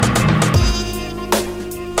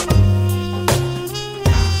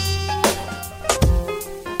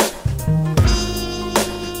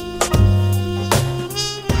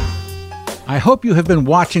hope you have been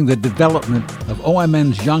watching the development of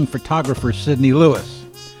OMN's young photographer, Sydney Lewis.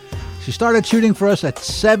 She started shooting for us at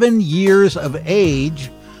 7 years of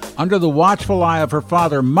age under the watchful eye of her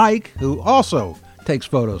father, Mike, who also takes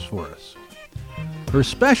photos for us. Her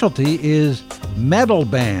specialty is metal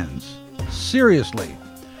bands. Seriously.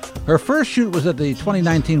 Her first shoot was at the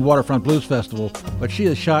 2019 Waterfront Blues Festival, but she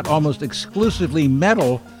has shot almost exclusively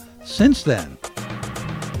metal since then.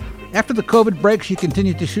 After the COVID break, she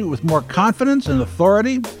continued to shoot with more confidence and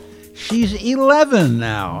authority. She's 11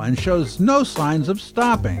 now and shows no signs of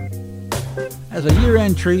stopping. As a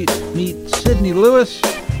year-end treat, meet Sydney Lewis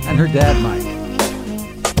and her dad, Mike.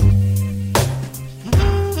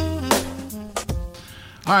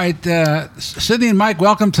 All right, Sydney and Mike,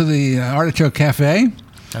 welcome to the Artichoke Cafe.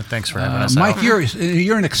 Thanks for having us Mike, out.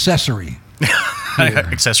 you're an accessory.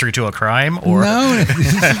 Accessory to a crime? Or No,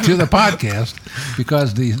 to the podcast,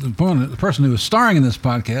 because the person who is starring in this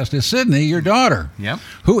podcast is Sydney, your daughter, Yep.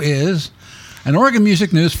 who is an Oregon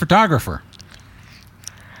Music News photographer.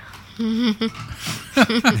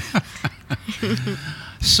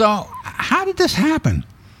 So, how did this happen?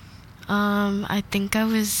 I think I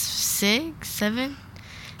was 6, 7.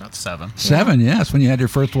 About 7. 7, yes, when you had your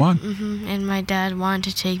first one. And my dad wanted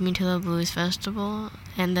to take me to the blues festival,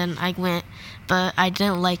 and then I went, but I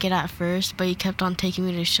didn't like it at first, but he kept on taking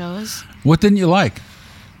me to shows. What didn't you like?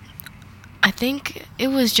 I think it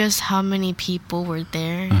was just how many people were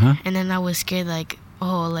there, and then I was scared, like,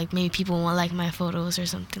 oh, like maybe people won't like my photos or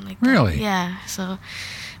something like that. Really? Yeah, so,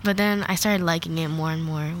 but then I started liking it more and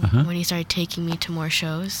more when he started taking me to more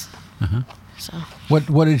shows. So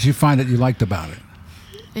What did you find that you liked about it?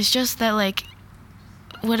 it's just that, like,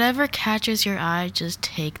 whatever catches your eye, just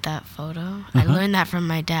take that photo. I learned that from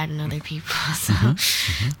my dad and other people. So.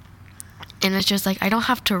 And it's just like, I don't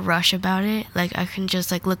have to rush about it. Like, I can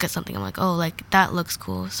just, like, look at something. I'm like, oh, like, that looks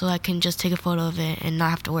cool. So I can just take a photo of it and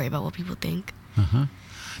not have to worry about what people think.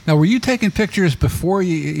 Now, were you taking pictures before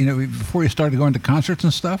you started going to concerts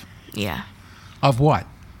and stuff? Yeah. Of what?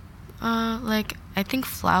 Like, I think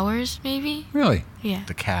flowers, maybe? Really? Yeah.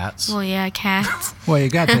 The cats. Well, yeah, cats. Well, you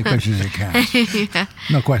got to take pictures of cats. Yeah.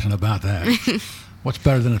 No question about that. What's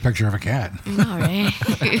better than a picture of a cat? All right.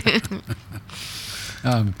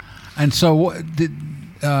 And so,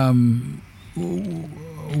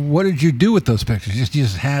 what did you do with those pictures? You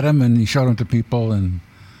just had them and you showed them to people, and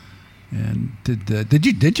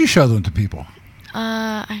did you show them to people?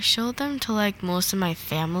 I showed them to, like, most of my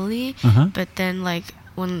family, but then, like,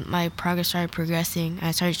 when my progress started progressing,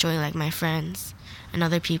 I started showing, like, my friends and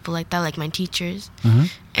other people like that, like my teachers.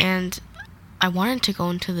 And I wanted to go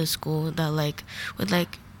into the school that, like, would,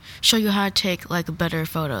 like, show you how to take, like, better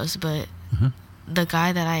photos, but the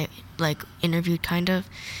guy that I, like, interviewed kind of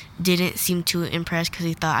didn't seem too impressed because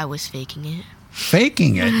he thought I was faking it.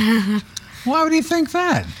 Faking it? Why would he think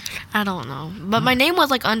that? I don't know. But my name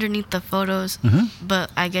was, like, underneath the photos,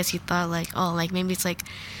 but I guess he thought, like, oh, like, maybe it's, like,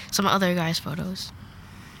 some other guy's photos.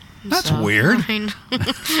 That's weird. I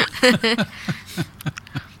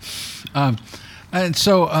know. And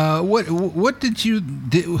so, what did you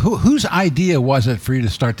do? Whose idea was it for you to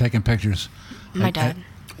start taking pictures? My dad.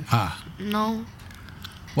 Come No.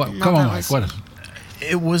 on, that Mike. was- What is?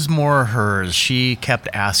 It was more hers. She kept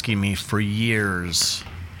asking me for years,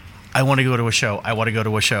 I want to go to a show. I want to go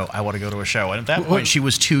to a show. I want to go to a show. And at that point, she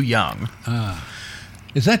was too young.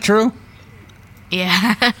 Is that true?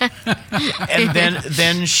 Yeah. And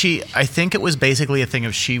then she, I think it was basically a thing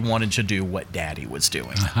of she wanted to do what Daddy was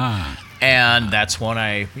doing. And that's when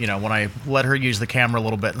I let her use the camera a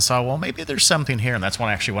little bit and saw, well, maybe there's something here. And that's when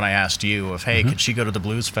I asked you of, hey, could she go to the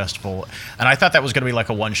Blues Festival? And I thought that was going to be like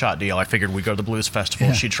a one-shot deal. I figured we'd go to the Blues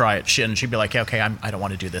Festival, she'd try it, and she'd be like, yeah, okay, I don't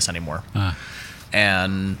want to do this anymore.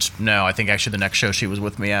 And no, I think actually the next show she was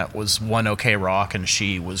with me at was One OK Rock, and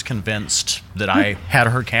she was convinced that I had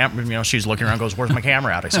her camera. You know, she's looking around, goes, "Where's my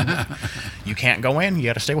camera at?" I said, "You can't go in. You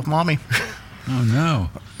got to stay with Mommy." Oh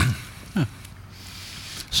no.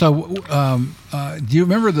 So, do you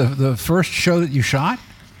remember the first show that you shot?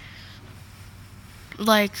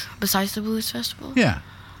 Like, besides the Blues Festival? Yeah.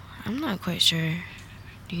 I'm not quite sure.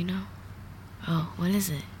 Do you know? Oh, what is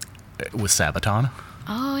it? With Sabaton.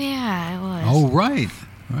 Oh, yeah, it was. Oh, right.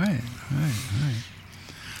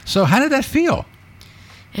 So, how did that feel?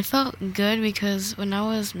 It felt good because when I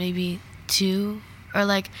was maybe 2, or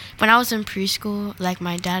like when I was in preschool, like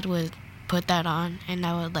my dad would put that on and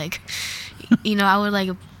I would like, I would like,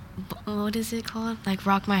 what is it called? Like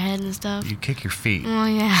rock my head and stuff. You kick your feet. Oh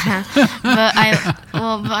yeah, but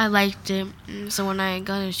I liked it. So when I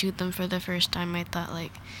got to shoot them for the first time, I thought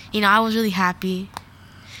like, I was really happy.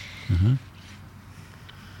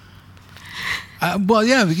 Well,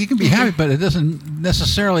 yeah, you can be happy, but it doesn't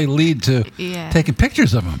necessarily lead to taking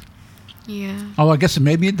pictures of them. Yeah. Oh, I guess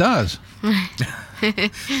maybe it does.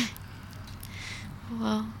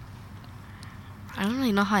 Well, I don't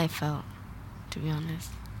really know how I felt, to be honest.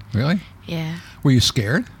 Really? Yeah. Were you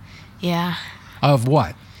scared? Yeah. Of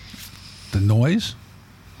what? The noise?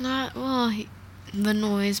 Not, well, the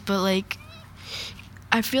noise, but like,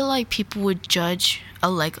 I feel like people would judge a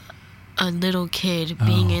little kid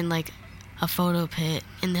being in like a photo pit,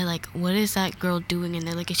 and they're like, what is that girl doing in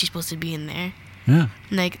there? Like, is she supposed to be in there? Yeah.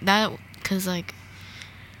 Like that, because like,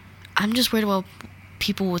 I'm just worried about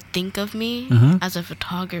people would think of me as a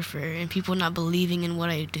photographer and people not believing in what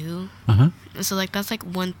I do. And so like, that's like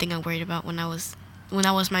one thing I worried about when I was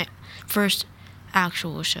my first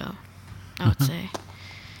actual show, I would say.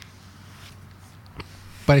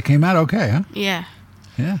 But it came out okay, huh? Yeah.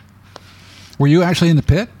 Yeah. Were you actually in the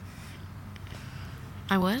pit?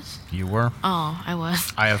 I was? You were? Oh, I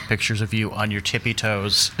was. I have pictures of you on your tippy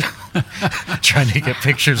toes trying to get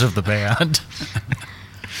pictures of the band.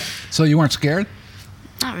 So you weren't scared?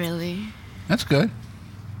 Not really. That's good.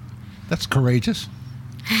 That's courageous.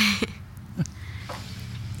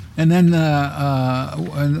 And then,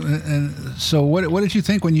 so what did you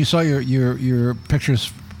think when you saw your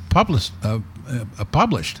pictures published?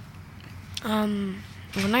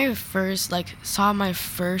 When I first saw my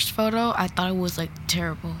first photo, I thought it was like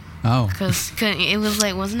terrible. Oh. Because it was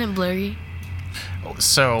like, wasn't it blurry?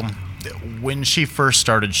 So when she first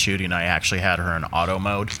started shooting, I actually had her in auto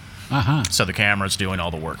mode. So the camera's doing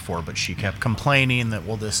all the work for her, but she kept complaining that,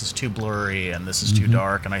 well, this is too blurry and this is too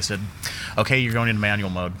dark. And I said, okay, you're going into manual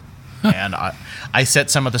mode. And I set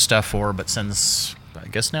some of the stuff for her, but since, I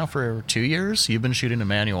guess now for 2 years, you've been shooting in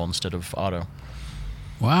manual instead of auto.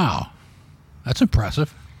 Wow. That's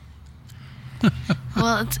impressive.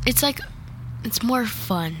 Well, it's more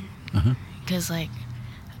fun. Because, like,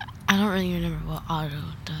 I don't really remember what auto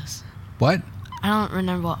does. What? I don't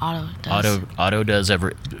remember what auto does. Auto does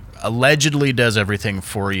allegedly does everything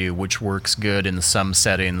for you, which works good in some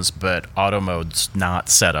settings, but auto mode's not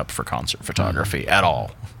set up for concert photography at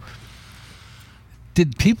all.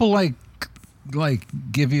 Did people like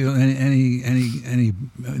give you any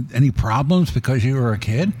problems because you were a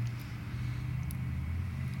kid?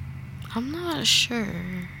 I'm not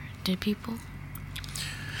sure. Did people?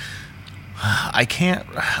 I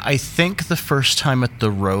think the first time at the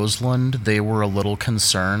Roseland, they were a little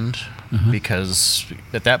concerned because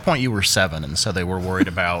at that point you were 7, and so they were worried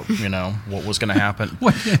about, what was going to happen.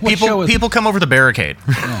 What people come over the barricade.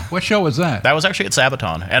 Yeah. What show was that? That was actually at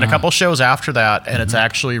Sabaton, and a couple shows after that, and it's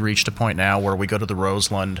actually reached a point now where we go to the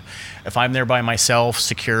Roseland. If I'm there by myself,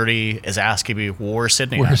 security is asking me, well, where's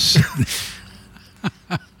Sydney?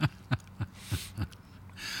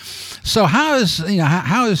 So how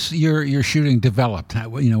is your shooting developed?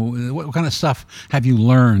 What kind of stuff have you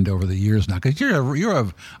learned over the years now? Because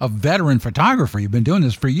you're a veteran photographer. You've been doing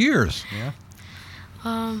this for years. Yeah.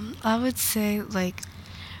 I would say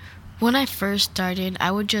when I first started,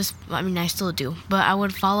 I would I still do, but I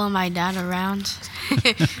would follow my dad around,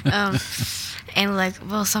 and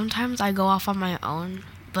sometimes I go off on my own,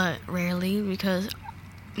 but rarely because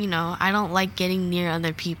I don't like getting near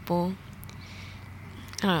other people.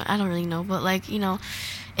 I don't really know, but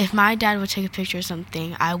if my dad would take a picture of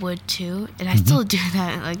something, I would too, and I still do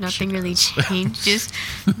that. Nothing really changes,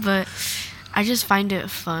 but I just find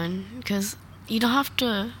it fun because you don't have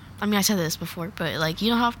to. I said this before, but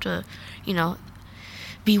you don't have to,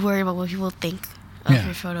 be worried about what people think of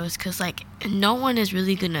your photos because no one is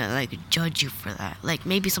really gonna judge you for that.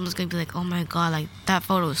 Maybe someone's gonna be like, oh my god, that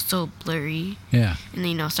photo is so blurry. Yeah. And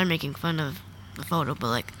then start making fun of the photo,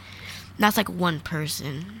 but that's one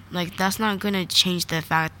person. That's not gonna change the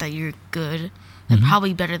fact that you're good.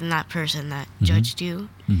 Probably better than that person that judged you.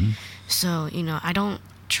 So I don't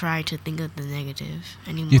try to think of the negative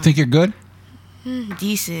anymore. You think you're good?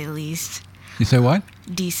 Decent, at least. You say what?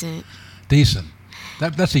 Decent. Decent.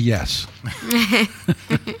 That's a yes.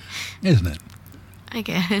 Isn't it? I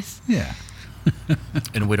guess. Yeah.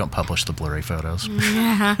 And we don't publish the blurry photos.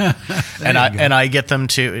 Yeah. and I get them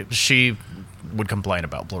to. She would complain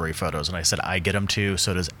about blurry photos, and I said I get them too.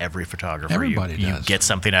 So does every photographer. Everybody does. You get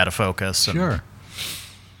something out of focus. Sure.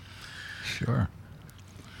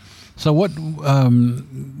 So what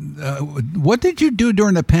did you do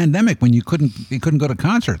during the pandemic when you couldn't go to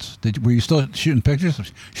concerts? Were you still shooting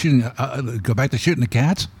pictures? Go back to shooting the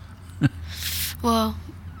cats? Well,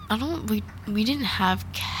 we didn't have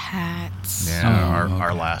cats. Yeah,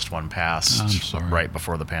 our last one passed right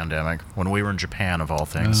before the pandemic when we were in Japan, of all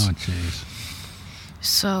things. Oh, jeez.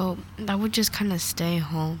 So I would just kind of stay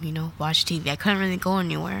home, watch TV. I couldn't really go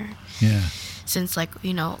anywhere. Yeah. since like,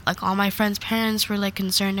 you know, like all my friends' parents were like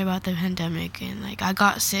concerned about the pandemic, and like I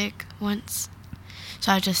got sick once,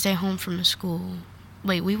 so I had to stay home from school.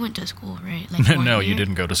 Wait, we went to school, right? Like No, you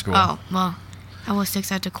didn't go to school. Oh, well, I was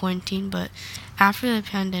 6, I had to quarantine, but after the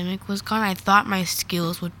pandemic was gone, I thought my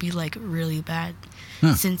skills would be like really bad,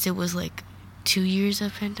 since it was like 2 years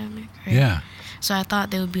of pandemic, right? Yeah. So I thought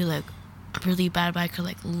they would be like really bad, but I could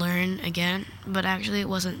like learn again. But actually, it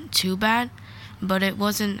wasn't too bad, but it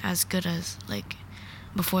wasn't as good as like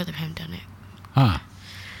before the pandemic. Huh.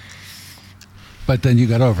 But then you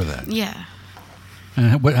got over that. Yeah.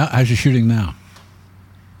 And how's your shooting now?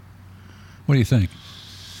 What do you think?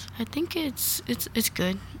 I think it's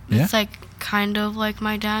good. Yeah? It's like kind of like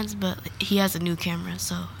my dad's, but he has a new camera,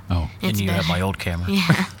 so Oh. it's And you better. have my old camera.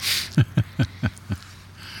 Yeah.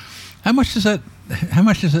 How much does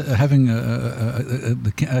having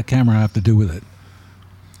a camera have to do with it?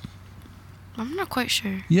 I'm not quite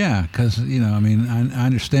sure. Yeah, because, you know, I mean, I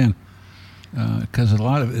understand. Because a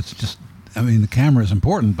lot of it's just, I mean, the camera is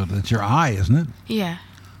important, but it's your eye, isn't it? Yeah.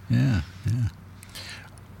 Yeah, yeah.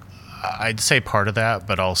 I'd say part of that,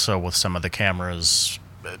 but also with some of the cameras.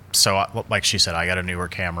 So, like she said, I got a newer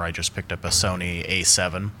camera. I just picked up a Sony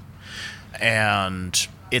A7, and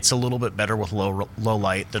it's a little bit better with low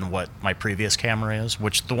light than what my previous camera is,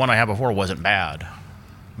 which the one I had before wasn't bad,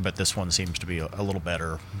 but this one seems to be a little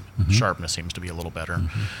better. Mm-hmm. Sharpness seems to be a little better.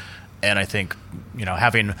 Mm-hmm. And I think, you know,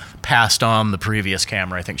 having passed on the previous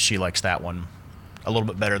camera, I think she likes that one a little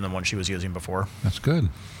bit better than the one she was using before. That's good.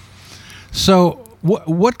 So,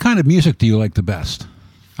 what kind of music do you like the best?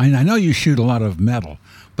 I mean, I know you shoot a lot of metal,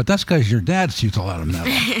 but that's because your dad shoots a lot of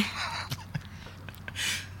metal.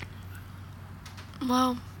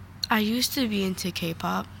 Well, I used to be into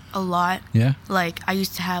K-pop a lot. Yeah? Like, I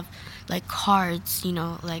used to have, like, cards, you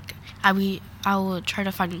know, like, I would try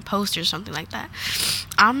to find posters or something like that.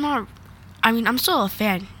 I'm still a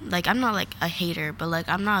fan. Like, I'm not, like, a hater, but, like,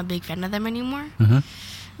 I'm not a big fan of them anymore. Uh-huh.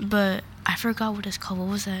 But I forgot what it's called. What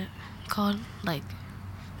was that called? Like,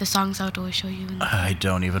 the songs I would always show you. I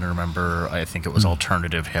don't even remember. I think it was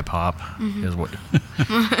alternative hip-hop is what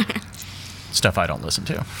stuff I don't listen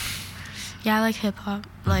to. Yeah, I like hip-hop.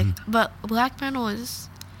 Like, but black metal is...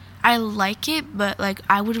 I like it, but, like,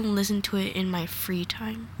 I wouldn't listen to it in my free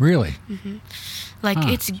time. Really? Mm-hmm. Like,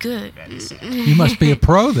 it's good. You must be a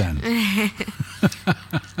pro then.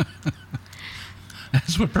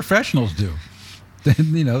 That's what professionals do.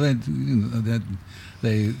 You know,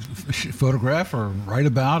 they photograph or write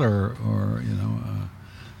about or you know,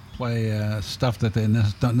 play stuff that they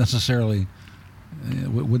don't necessarily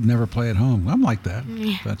would never play at home. I'm like that.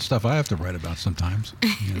 Yeah. That's stuff I have to write about sometimes.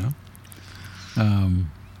 You know.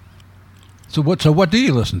 So what do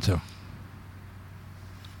you listen to?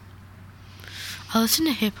 I listen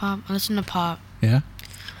to hip hop. I listen to pop. Yeah.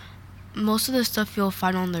 Most of the stuff you'll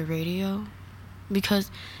find on the radio,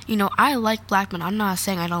 because, you know, I like black metal. I'm not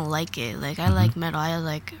saying I don't like it. Like, I like metal. I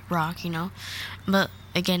like rock, you know. But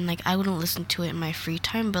again, like, I wouldn't listen to it in my free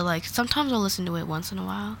time. But like, sometimes I'll listen to it once in a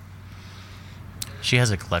while. She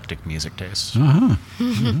has eclectic music tastes. Uh-huh.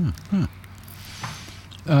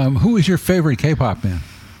 Who was your favorite K-pop band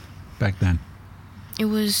back then? It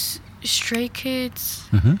was Stray Kids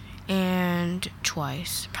and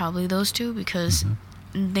Twice. Probably those two, because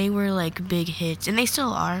they were like big hits, and they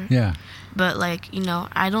still are. Yeah. But like, you know,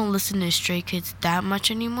 I don't listen to Stray Kids that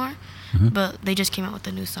much anymore. But they just came out with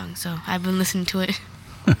a new song, so I've been listening to it.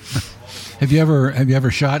 Have you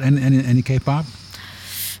ever shot any K-pop?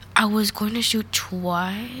 I was going to shoot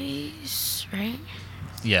Twice, right?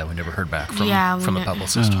 Yeah, we never heard back from the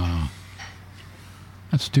publicist. Oh,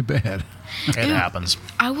 that's too bad. It happens.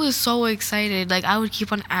 I was so excited. Like, I would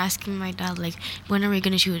keep on asking my dad, like, when are we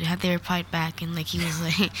going to shoot? Have they replied back? And, like, he was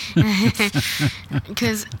like...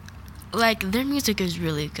 Because, like, their music is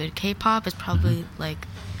really good. K-pop is probably, like...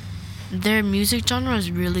 Their music genre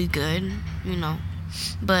is really good, you know.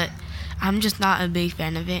 But I'm just not a big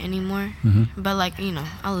fan of it anymore. But, like, you know,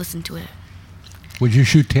 I'll listen to it. Would you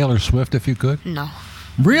shoot Taylor Swift if you could? No.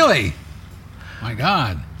 Really? My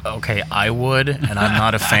God. Okay, I would, and I'm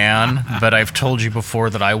not a fan, but I've told you before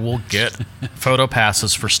that I will get photo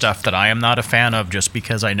passes for stuff that I am not a fan of just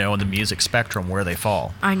because I know in the music spectrum where they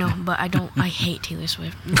fall. I know, but I hate Taylor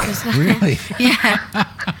Swift. Because Really? Yeah.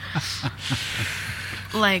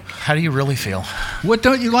 Like... How do you really feel? What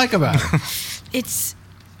don't you like about her? It's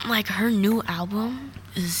like her new album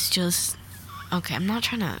is just... Okay, I'm not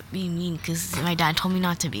trying to be mean because my dad told me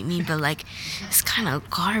not to be mean, but like, it's kind of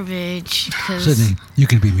garbage. Cause, Sydney, you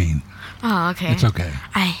can be mean. Oh, okay. It's okay.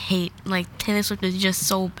 I hate, like, Taylor Swift is just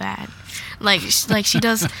so bad. Like she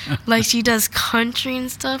does country and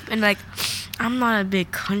stuff, and like, I'm not a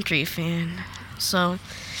big country fan. So,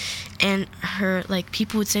 and her, like,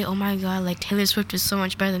 people would say, oh my god, like, Taylor Swift is so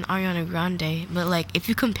much better than Ariana Grande. But, like, if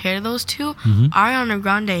you compare those two, Ariana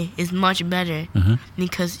Grande is much better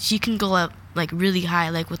because she can go up, like, really high,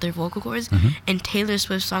 like, with her vocal cords. And Taylor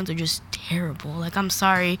Swift songs are just terrible. Like, I'm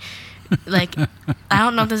sorry. Like, I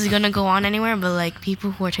don't know if this is going to go on anywhere, but, like,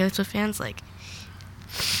 people who are Taylor Swift fans, like,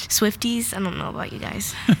 Swifties, I don't know about you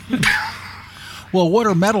guys. Well, what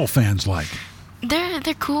are metal fans like? They're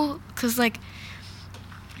cool because, like,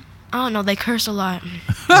 I don't know, they curse a lot.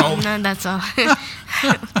 No, that's all.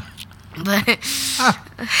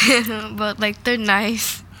 but like, they're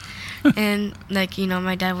nice. And, like, you know,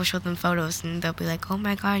 my dad will show them photos, and they'll be like, oh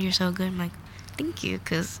my god, you're so good. I'm like, thank you,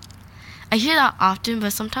 because I hear that often,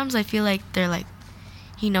 but sometimes I feel like they're, like,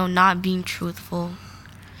 you know, not being truthful.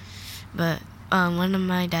 But one of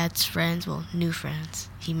my dad's friends, well, new friends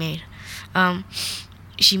he made,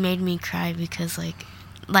 she made me cry because, like,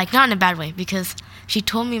 not in a bad way, because she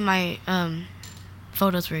told me my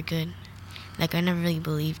photos were good. Like, I never really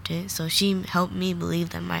believed it, so she helped me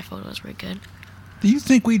believe that my photos were good. Do you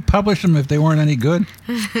think we'd publish them if they weren't any good?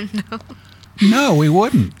 No. No, we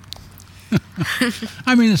wouldn't.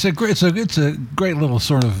 I mean, it's a great little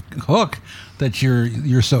sort of hook that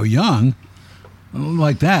you're so young,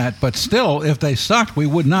 like that. But still, if they sucked, we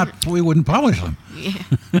wouldn't publish them. Yeah.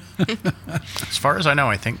 As far as I know,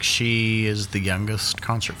 I think she is the youngest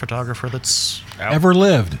concert photographer that's Ever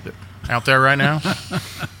lived. out there right now.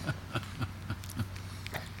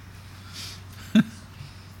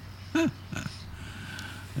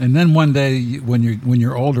 And then one day, when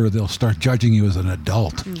you're older, they'll start judging you as an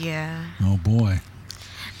adult. Yeah. Oh boy.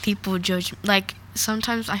 People judge, like,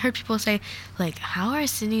 sometimes I heard people say, like, how are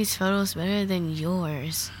Sydney's photos better than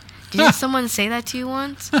yours? Didn't someone say that to you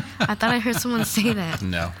once? I thought I heard someone say that.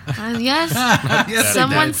 No. Yes. Yes,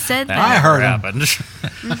 Someone said that. I heard happened.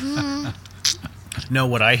 No,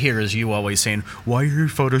 what I hear is you always saying, why are your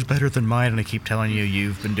photos better than mine? And I keep telling you,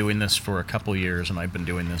 you've been doing this for a couple years, and I've been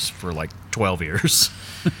doing this for like 12 years.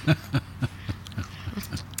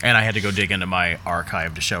 And I had to go dig into my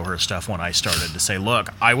archive to show her stuff when I started to say, look,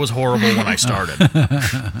 I was horrible when I started.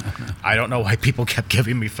 I don't know why people kept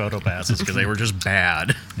giving me photo passes, because they were just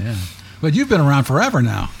bad. Yeah. But you've been around forever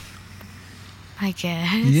now. I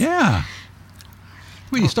guess. Yeah.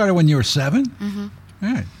 Well, you started when you were 7? Mm-hmm.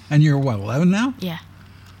 All right. And you're, what, 11 now? Yeah.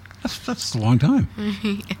 That's a long time.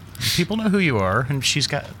 People know who you are, and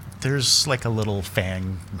there's like a little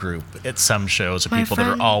fan group at some shows of people that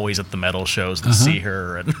are always at the metal shows that see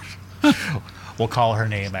her, and we'll call her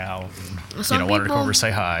name out, and, want her to come over and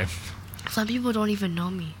say hi. Some people don't even know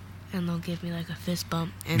me, and they'll give me like a fist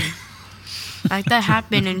bump, and like that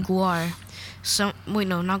happened in Guar.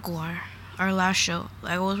 Not Guar. Our last show,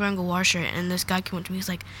 like, I was wearing a Guar shirt, and this guy came up to me. He's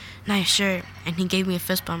like, "Nice shirt," and he gave me a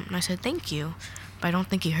fist bump, and I said, "Thank you," but I don't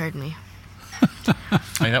think he heard me. I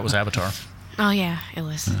mean, that was Avatar. Oh yeah, it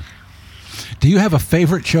was. Do you have a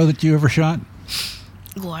favorite show that you ever shot?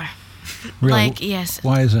 Guar. Really? Like, yes.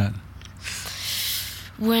 Why is that?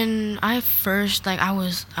 When I first, like, I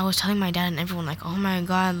was telling my dad and everyone, like, oh my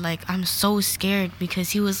god, like, I'm so scared,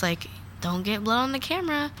 because he was like, don't get blood on the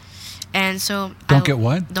camera. And so Don't get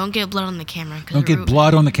what? Don't get blood on the camera. Don't get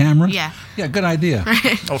blood on the camera? Yeah. Yeah, good idea.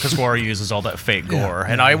 Oh, because Guar uses all that fake gore.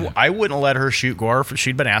 And I wouldn't let her shoot Guar.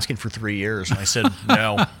 She'd been asking for 3 years. And I said,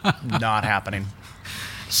 no, not happening.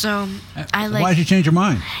 So Why did you change your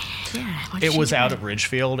mind? Yeah. It was out at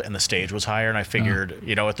Ridgefield, and the stage was higher. And I figured,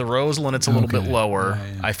 at the Roseland, it's a little bit lower.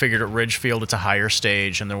 Yeah. I figured at Ridgefield, it's a higher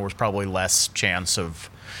stage, and there was probably less chance of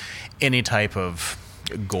any type of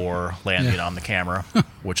gore landing on the camera,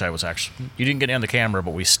 which I was actually... You didn't get it on the camera,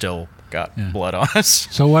 but we still got blood on us.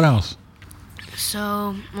 So what else?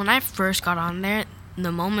 So when I first got on there,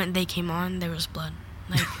 the moment they came on, there was blood.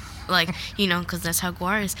 Because that's how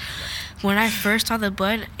Guar is. When I first saw the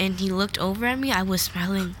blood and he looked over at me, I was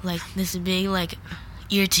smiling like this big, like,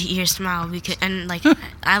 ear-to-ear smile, and like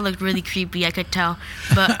I looked really creepy, I could tell,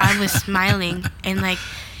 but I was smiling, and like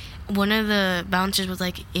one of the bouncers was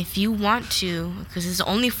like, if you want to, because it's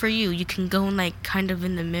only for you, you can go like kind of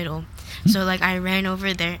in the middle. So like I ran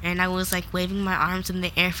over there and I was like waving my arms in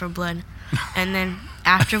the air for blood. And then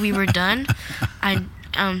after we were done,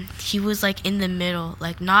 he was like in the middle,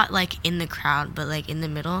 like not like in the crowd, but like in the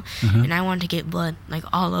middle. And I wanted to get blood like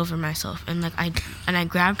all over myself. And like I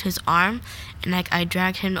grabbed his arm and like I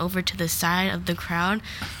dragged him over to the side of the crowd,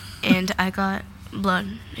 and I got blood,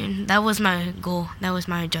 and that was my goal, that was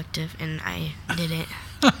my objective, and I did it.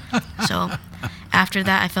 So after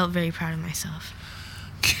that, I felt very proud of myself.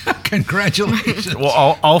 Congratulations.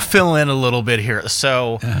 Well, I'll fill in a little bit here.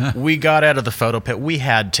 So we got out of the photo pit. We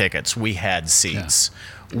had tickets. We had seats.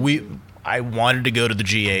 I wanted to go to the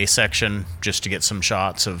GA section just to get some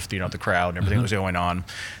shots of the crowd and everything that was going on.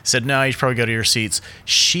 Said, no, you should probably go to your seats.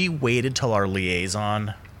 She waited till our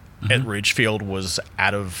liaison at Ridgefield was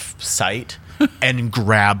out of sight and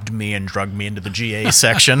grabbed me and drugged me into the GA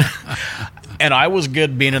section. And I was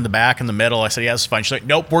good being in the back in the middle. I said, yeah, it's fine. She's like,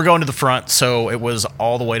 nope, we're going to the front. So it was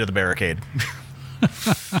all the way to the barricade.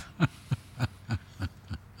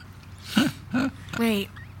 Wait,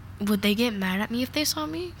 would they get mad at me if they saw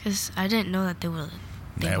me? Because I didn't know that they were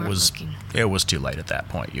looking. It was too late at that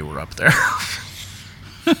point. You were up there.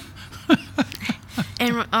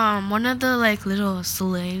 And one of the like little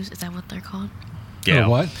slaves, is that what they're called? Yeah. Or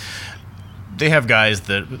what? They have guys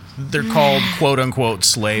that they're called quote unquote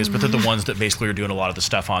slaves, but they're the ones that basically are doing a lot of the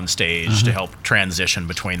stuff on stage to help transition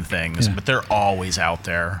between things. Yeah. But they're always out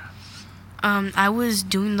there. I was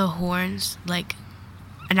doing the horns, like,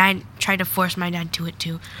 and I tried to force my dad to it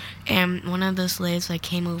too. And one of the slaves like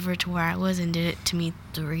came over to where I was and did it to me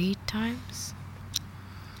 3 times.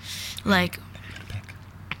 Like,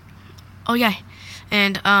 oh yeah,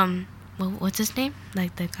 and what's his name?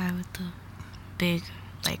 Like the guy with the big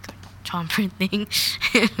like chomper thing.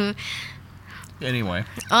 Anyway.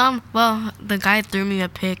 Well, the guy threw me a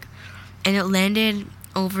pick, and it landed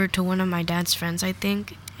over to one of my dad's friends, I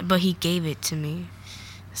think, but he gave it to me.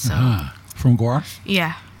 So From Guar?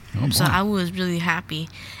 yeah. Oh, So boy. I was really happy,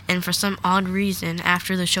 and for some odd reason,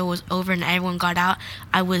 after the show was over and everyone got out,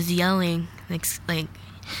 I was yelling like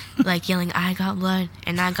yelling, I got blood,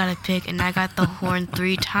 and I got a pick, and I got the horn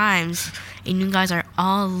 3 times, and you guys are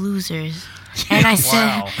all losers. And I said,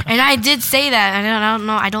 Wow. and I did say that.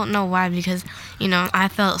 I don't know why, because I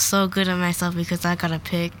felt so good at myself because I got a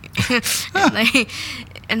pick.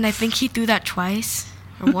 and I think he threw that twice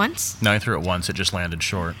or once. No, I threw it once. It just landed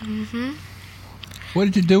short. What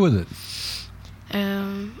did you do with it?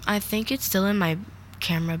 I think it's still in my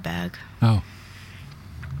camera bag. Oh.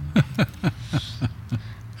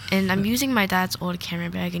 And I'm using my dad's old camera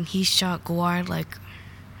bag, and he shot Guar like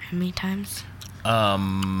how many times?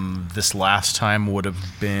 This last time would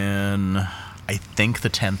have been, I think, the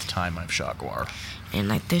 10th time I've shot Guar. And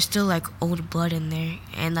like there's still like old blood in there,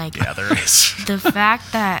 and like Yeah, there is. the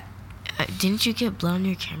fact that didn't you get blood on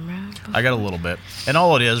your camera before? I got a little bit. And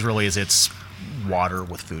all it is really is it's water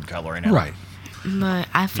with food coloring in it. Right. But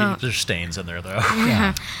I felt There's stains in there, though.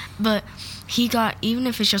 Yeah. but he got, even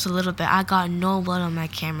if it's just a little bit, I got no blood on my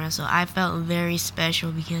camera, so I felt very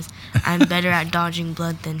special because I'm better at dodging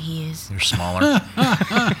blood than he is. You're smaller.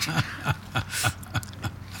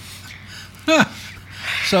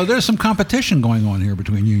 So there's some competition going on here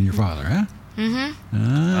between you and your father, huh?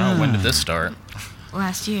 Oh, when did this start?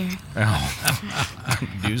 Last year. Oh,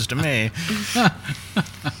 news to me,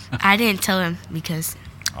 I didn't tell him because,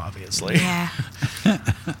 obviously. yeah.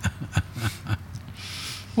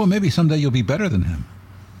 Well, maybe someday you'll be better than him.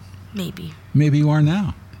 Maybe. Maybe you are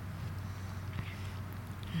now.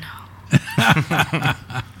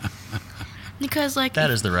 Because, like, That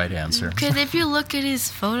is the right answer. because if you look at his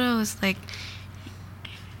photos, like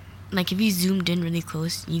if you zoomed in really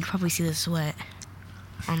close, you could probably see the sweat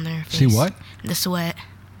on their face. See what? The sweat.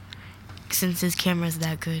 Since his camera's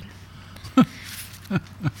that good.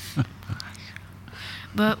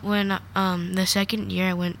 But when the second year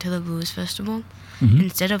I went to the Blues Festival,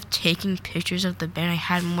 instead of taking pictures of the band, I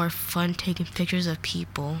had more fun taking pictures of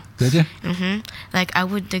people. Did you? Like, I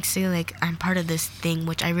would like say, like, I'm part of this thing,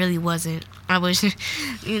 which I really wasn't. I was,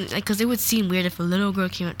 because it would seem weird if a little girl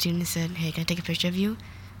came up to me and said, hey, can I take a picture of you?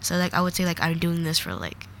 So, like, I would say, like, I'm doing this for,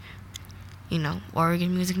 like,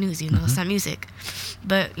 Oregon Music News, even though it's not music.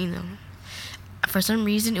 But, for some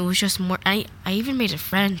reason, it was just more, I even made a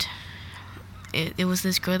friend. It was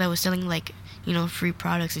this girl that was selling, like, free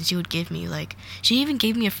products, and she would give me, like, she even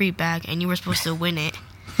gave me a free bag, and you were supposed to win it.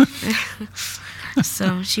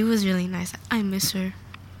 So she was really nice. I miss her.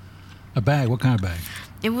 A bag? What kind of bag?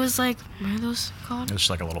 It was like, what are those called? It was just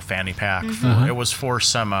like a little fanny pack. It was for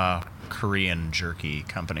some Korean jerky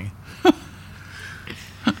company.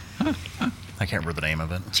 I can't remember the name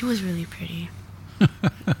of it. She was really pretty.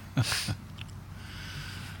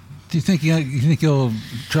 Do you think you'll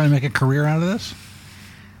try to make a career out of this?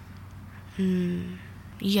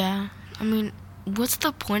 Yeah. I mean, what's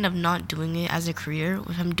the point of not doing it as a career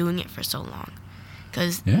if I'm doing it for so long?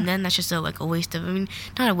 Because then that's just a waste of,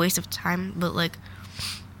 not a waste of time, but like,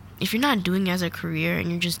 if you're not doing it as a career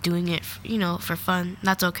and you're just doing it, for fun,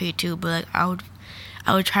 that's okay too. But like,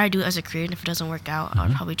 I would try to do it as a career, and if it doesn't work out, I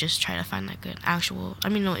would probably just try to find like an actual,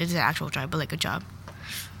 no, it's an actual job, but like a job.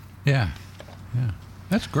 Yeah. Yeah.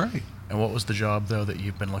 That's great. And what was the job, though, that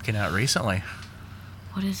you've been looking at recently?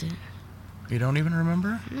 What is it? You don't even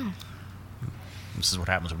remember? No. This is what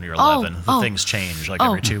happens when you're 11. Things change like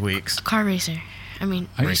every 2 weeks. Car racer. I mean,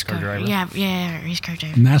 Race car driver? Yeah, race car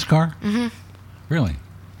driver. NASCAR? Mm-hmm. Really?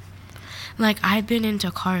 Like, I've been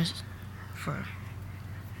into cars for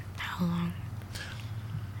how long?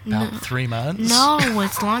 About 3 months? No,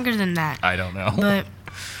 it's longer than that. I don't know. But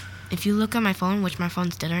if you look at my phone, which my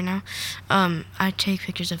phone's dead right now, I take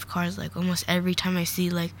pictures of cars, like, almost every time I see,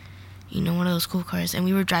 like, you know, one of those cool cars. And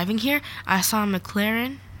we were driving here. I saw a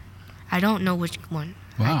McLaren. I don't know which one.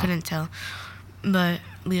 Wow. I couldn't tell. But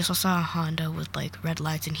we also saw a Honda with, like, red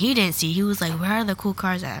lights. And he didn't see. He was like, where are the cool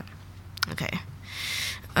cars at? Okay.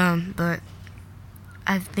 But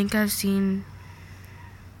I think I've seen...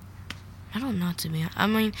 I don't know, to be honest. I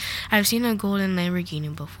mean, I've seen a golden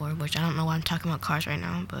Lamborghini before, which I don't know why I'm talking about cars right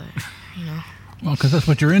now, but, you know. Well, because that's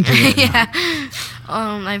what you're into right now. Yeah.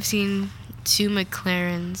 I've seen 2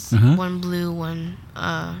 McLarens, one blue, one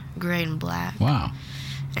gray and black. Wow.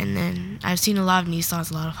 And then I've seen a lot of Nissans,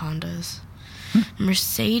 a lot of Hondas.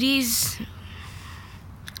 Mercedes,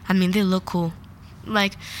 I mean, they look cool.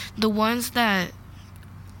 Like, the ones that,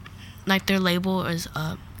 like, their label is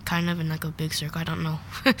kind of in, like, a big circle. I don't know.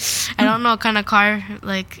 I don't know what kind of car,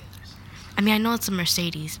 like, I mean, I know it's a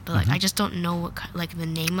Mercedes, but, like, I just don't know what, like, the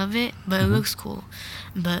name of it, but it looks cool.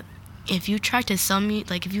 But if you try to sell me,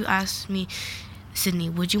 like, if you ask me, Sydney,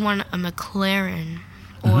 would you want a McLaren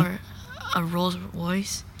or a Rolls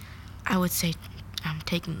Royce? I would say I'm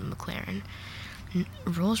taking the McLaren.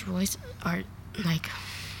 Rolls Royce are, like,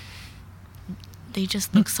 they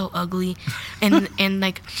just look so ugly, and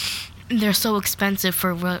like, they're so expensive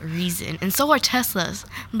for what reason? And so are Teslas.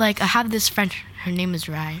 Like, I have this friend, her name is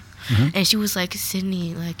Rai, and she was like,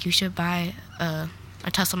 Sydney, like, you should buy a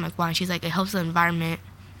Tesla. I'm like, why? She's like, it helps the environment.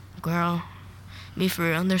 Girl, be for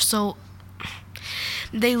real. And they're so,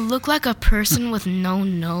 they look like a person with no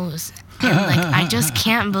nose. And, like, I just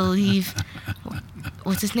can't believe,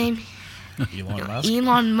 what's his name? Elon Musk?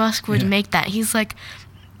 Elon Musk would make that. He's like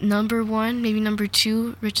number 1, maybe number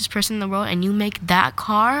 2 richest person in the world, and you make that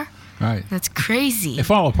car? Right. That's crazy. They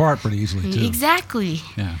fall apart pretty easily, too. Exactly.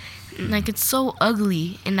 Yeah. Like, it's so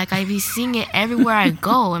ugly, and, like, I be seeing it everywhere I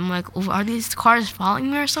go. I'm like, oh, are these cars following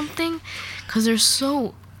me or something? Because they're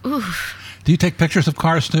so, oof. Do you take pictures of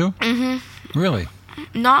cars, too? Mm-hmm. Really?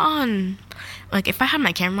 Not on, like, if I had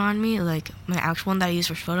my camera on me, like, my actual one that I use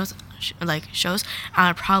for photos, like, shows, I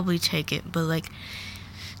would probably take it. But, like,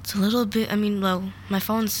 it's a little bit, I mean, well, my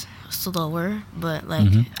phone's slower, but, like,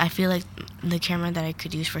 I feel like the camera that I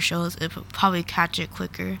could use for shows, it would probably catch it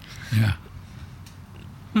quicker. Yeah.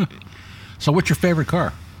 So what's your favorite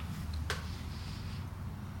car?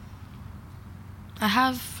 I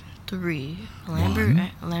have 3. A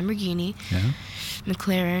Lamborghini,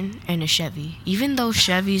 McLaren, and a Chevy. Even though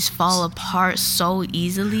Chevys fall apart so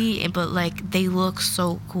easily, but, like, they look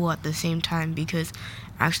so cool at the same time, because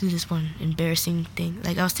actually this one embarrassing thing,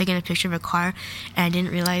 like, I was taking a picture of a car and I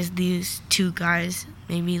didn't realize these 2 guys,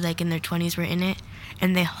 maybe like in their 20s, were in it,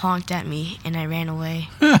 and they honked at me and I ran away.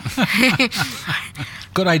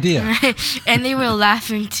 Good idea. And they were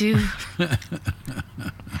laughing too.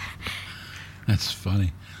 That's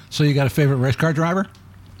funny. So you got a favorite race car driver?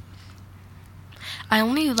 I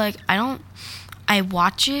only, like, I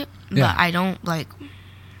watch it, but I don't, like,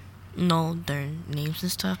 know their names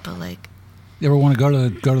and stuff, but, like, you ever want to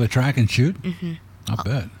go to the track and shoot? I'll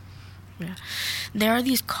bet. Yeah, there are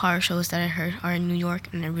these car shows that I heard are in New York,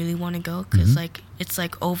 and I really want to go because like, it's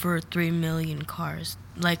like over 3 million cars.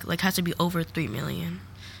 Like has to be over 3 million.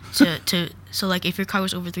 So like, if your car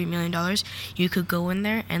was over $3 million, you could go in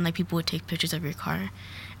there and, like, people would take pictures of your car,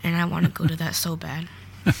 and I want to go to that so bad.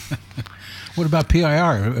 What about PIR?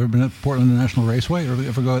 Ever been at Portland National Raceway?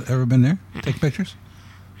 Ever been there? Take pictures?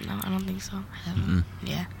 No, I don't think so. I haven't.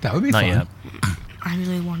 Yeah. That would be Not fun. yet. I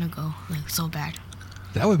really want to go, like, so bad.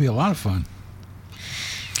 That would be a lot of fun.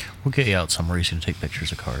 We'll get you out somewhere you can take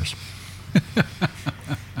pictures of cars.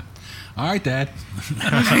 All right, Dad.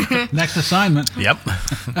 Next assignment. Yep.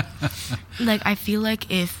 Like, I feel like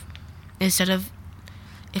if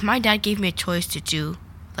my dad gave me a choice to do,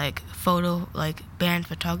 like, photo, like, band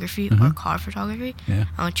photography or car photography,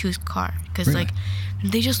 I would choose car. Because, Really? like,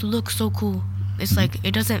 they just look so cool. It's like,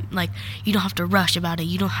 it doesn't, like, you don't have to rush about it.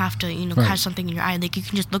 You don't have to, Right. catch something in your eye. Like, you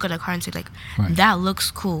can just look at a car and say, like, Right. that looks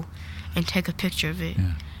cool, and take a picture of it.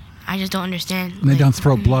 Yeah. I just don't understand. And they don't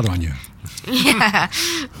throw blood on you. Yeah,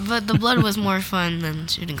 but the blood was more fun than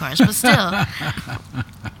shooting cars. But still,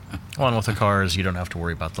 Well, and with the cars, you don't have to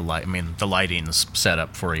worry about the light. I mean, the lighting's set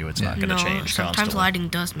up for you. It's not going to no, change sometimes constantly. lighting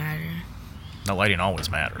does matter. The lighting always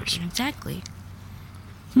matters. Exactly.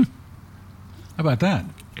 How about that?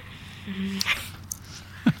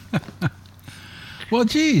 Well,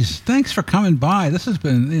 geez, thanks for coming by. This has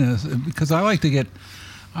been, because I like to get,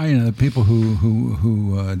 the people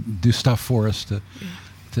who do stuff for us to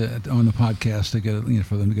on the podcast to get,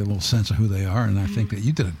 for them to get a little sense of who they are, and I think that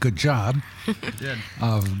you did a good job. Did.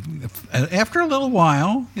 After a little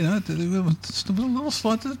while, it was a little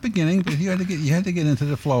slow at the beginning, but you had to get into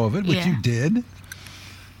the flow of it, which you did,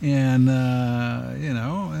 and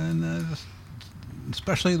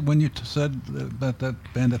especially when you said about that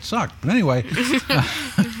band that sucked. But anyway.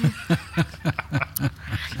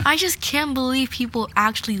 I just can't believe people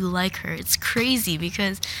actually like her. It's crazy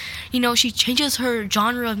because, she changes her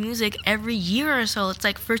genre of music every year or so. It's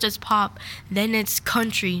like first it's pop, then it's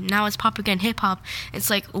country, now it's pop again, hip hop. It's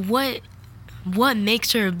like what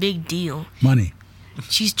makes her a big deal? Money.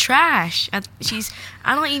 She's trash. I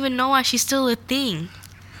don't even know why she's still a thing.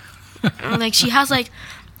 Like she has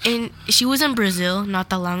and she was in Brazil not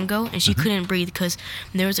that long ago, and she couldn't breathe because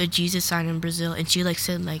there was a Jesus sign in Brazil, and she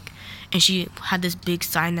said and she had this big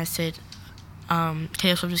sign that said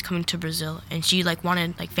Taylor Swift is coming to Brazil, and she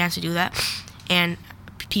wanted fans to do that, and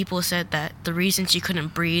people said that the reason she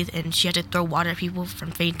couldn't breathe and she had to throw water at people from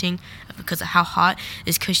fainting because of how hot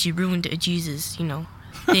is because she ruined a Jesus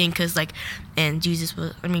thing, because and Jesus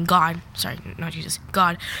was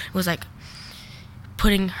God was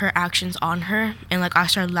putting her actions on her, and I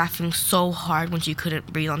started laughing so hard when she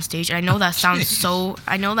couldn't breathe on stage. And I know that sounds so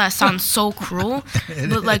cruel,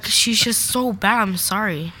 but she's just so bad. I'm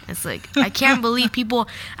sorry. It's I can't believe people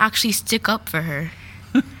actually stick up for her.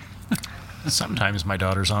 Sometimes my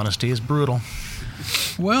daughter's honesty is brutal.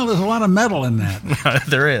 Well, there's a lot of metal in that.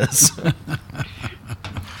 There is.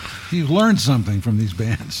 You've learned something from these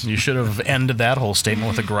bands. You should have ended that whole statement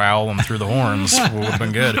with a growl and through the horns. It would have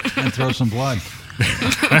been good. And throw some blood.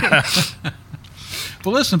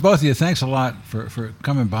 Well, listen, both of you, thanks a lot for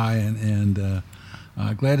coming by, and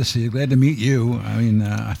glad to see you, glad to meet you.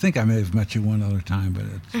 I think I may have met you one other time, but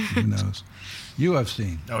who knows? You I've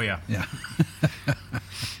seen. Oh yeah. Yeah.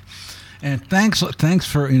 And thanks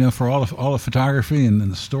for for all the photography and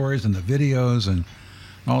the stories and the videos and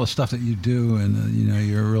all the stuff that you do, and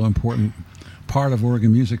you're a real important part of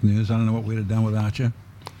Oregon Music News. I don't know what we'd have done without you.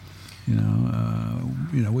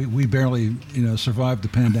 We barely survived the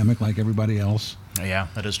pandemic like everybody else. Yeah,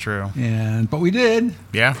 that is true. But we did.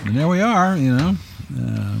 Yeah. And there we are.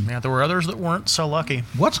 There were others that weren't so lucky.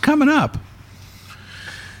 What's coming up?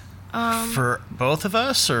 For both of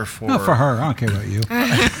us, or for? No, for her. I don't care about you.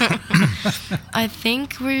 I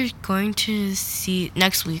think we're going to see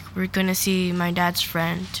next week. We're going to see my dad's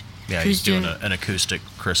friend. Yeah, he's doing an acoustic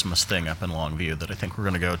Christmas thing up in Longview that I think we're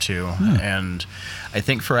going to go to. And I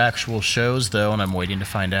think for actual shows, though, and I'm waiting to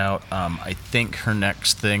find out, I think her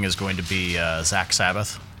next thing is going to be Zach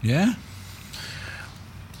Sabbath. Yeah?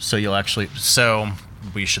 So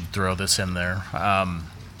we should throw this in there.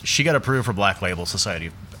 She got approved for Black Label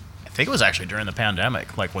Society. I think it was actually during the pandemic,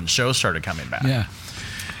 when shows started coming back. Yeah.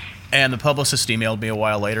 And the publicist emailed me a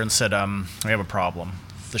while later and said, we have a problem.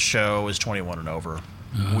 The show is 21 and over.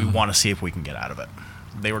 We want to see if we can get out of it.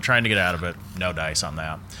 They were trying to get out of it. No dice on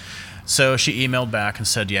that. So she emailed back and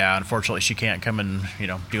said, yeah, unfortunately she can't come and,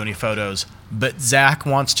 do any photos. But Zach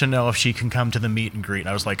wants to know if she can come to the meet and greet. And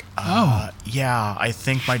I was like, yeah, I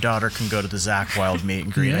think my daughter can go to the Zach Wild meet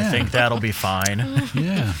and greet. Yeah. I think that'll be fine.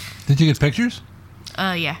 Yeah. Did you get pictures?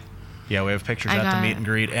 Yeah. Yeah, we have pictures at the meet and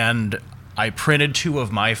greet. And I printed 2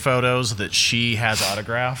 of my photos that she has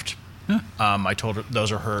autographed. I told her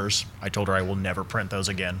those are hers. I told her I will never print those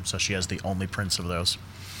again, so she has the only prints of those.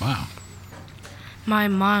 Wow. My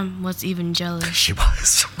mom was even jealous. She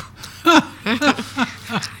was.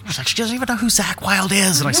 She's like, she doesn't even know who Zach Wild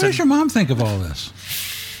is. And what does your mom think of all this?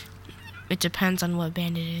 It depends on what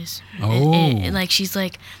band it is. Oh. She's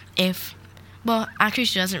actually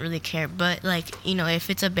she doesn't really care, but if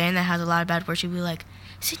it's a band that has a lot of bad words, she'll be like,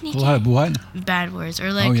 Sydney, a lot of what? Bad words. Or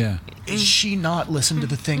oh, yeah. Is she not listen to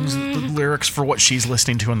the things, the lyrics for what she's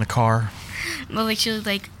listening to in the car? Well, she'll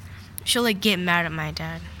get mad at my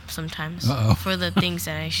dad sometimes for the things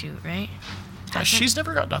that I shoot, right? She's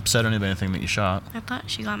never gotten upset at anything that you shot. I thought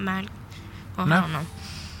she got mad. Well, no. I don't know.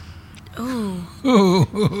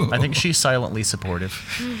 Ooh. I think she's silently supportive.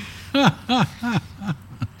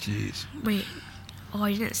 Jeez. Wait. Oh,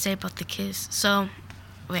 I didn't say about the kiss. So,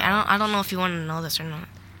 wait, I don't know if you want to know this or not.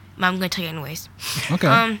 But I'm going to tell you anyways.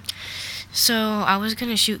 Okay. So, I was going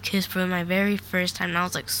to shoot Kiss for my very first time, and I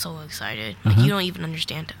was, so excited. You don't even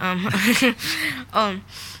understand.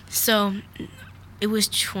 So, it was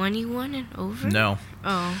 21 and over? No.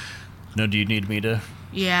 Oh. No, do you need me to?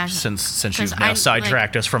 Yeah. Since you've now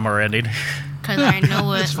sidetracked us from our ending. Because I know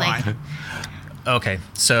what, fine. Okay,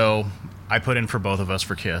 so I put in for both of us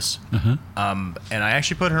for KISS. And I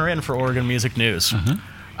actually put her in for Oregon Music News.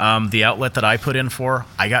 The outlet that I put in for,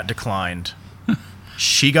 I got declined.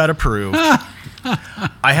 She got approved.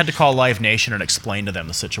 I had to call Live Nation and explain to them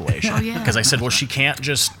the situation. Because I said, well, she can't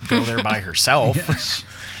just go there by herself.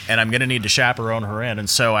 And I'm going to need to chaperone her in. And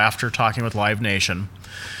so after talking with Live Nation,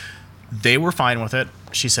 they were fine with it.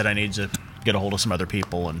 She said, I need to get a hold of some other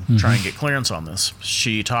people and try and get clearance on this.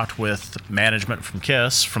 She talked with management from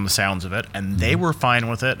KISS, from the sounds of it, and they were fine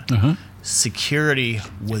with it. Security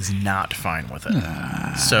was not fine with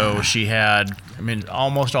it. So she had,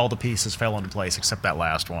 almost all the pieces fell into place except that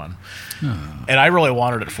last one. And I really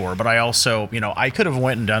wanted it for her, but I also, I could have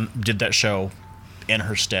went and did that show in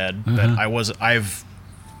her stead, but I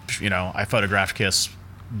photographed KISS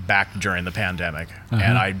back during the pandemic,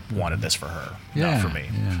 and I wanted this for her, not for me.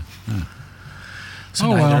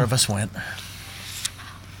 So neither of us went.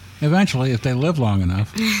 Eventually, if they live long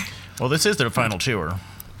enough. Well, this is their final tour.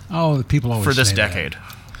 Oh, people always for this say decade.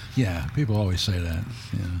 That. Yeah, people always say that.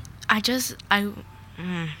 Yeah. I just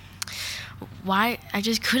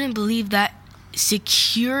couldn't believe that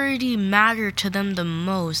security mattered to them the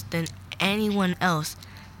most than anyone else.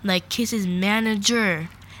 Like KISS's manager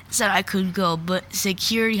said I could go, but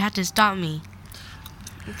security had to stop me.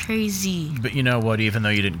 Crazy. But you know what? Even though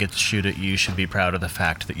you didn't get to shoot it, you should be proud of the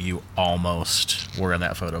fact that you almost were in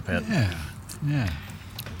that photo pit. Yeah.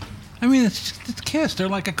 It's KISS. They're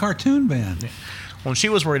like a cartoon band. Well, she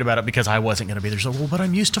was worried about it because I wasn't going to be there. So, but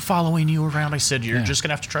I'm used to following you around. I said, you're just going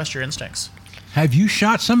to have to trust your instincts. Have you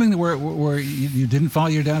shot something where you didn't follow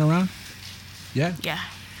your dad around? Yeah? Yeah.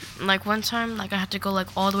 Like one time, I had to go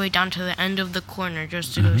all the way down to the end of the corner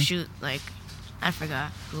just to go shoot, I forgot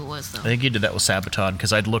who it was, though. I think you did that with Sabaton,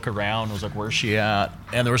 because I'd look around, I was like, where's she at?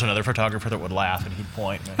 And there was another photographer that would laugh, and he'd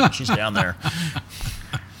point, and she's down there.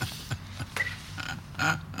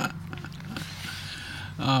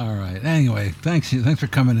 All right. Anyway, thanks for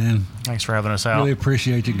coming in. Thanks for having us out. Really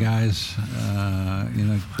appreciate you guys.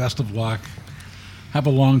 Best of luck. Have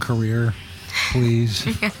a long career, please.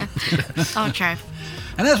 I'll try.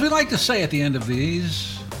 And as we like to say at the end of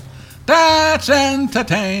these, that's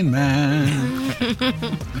entertainment.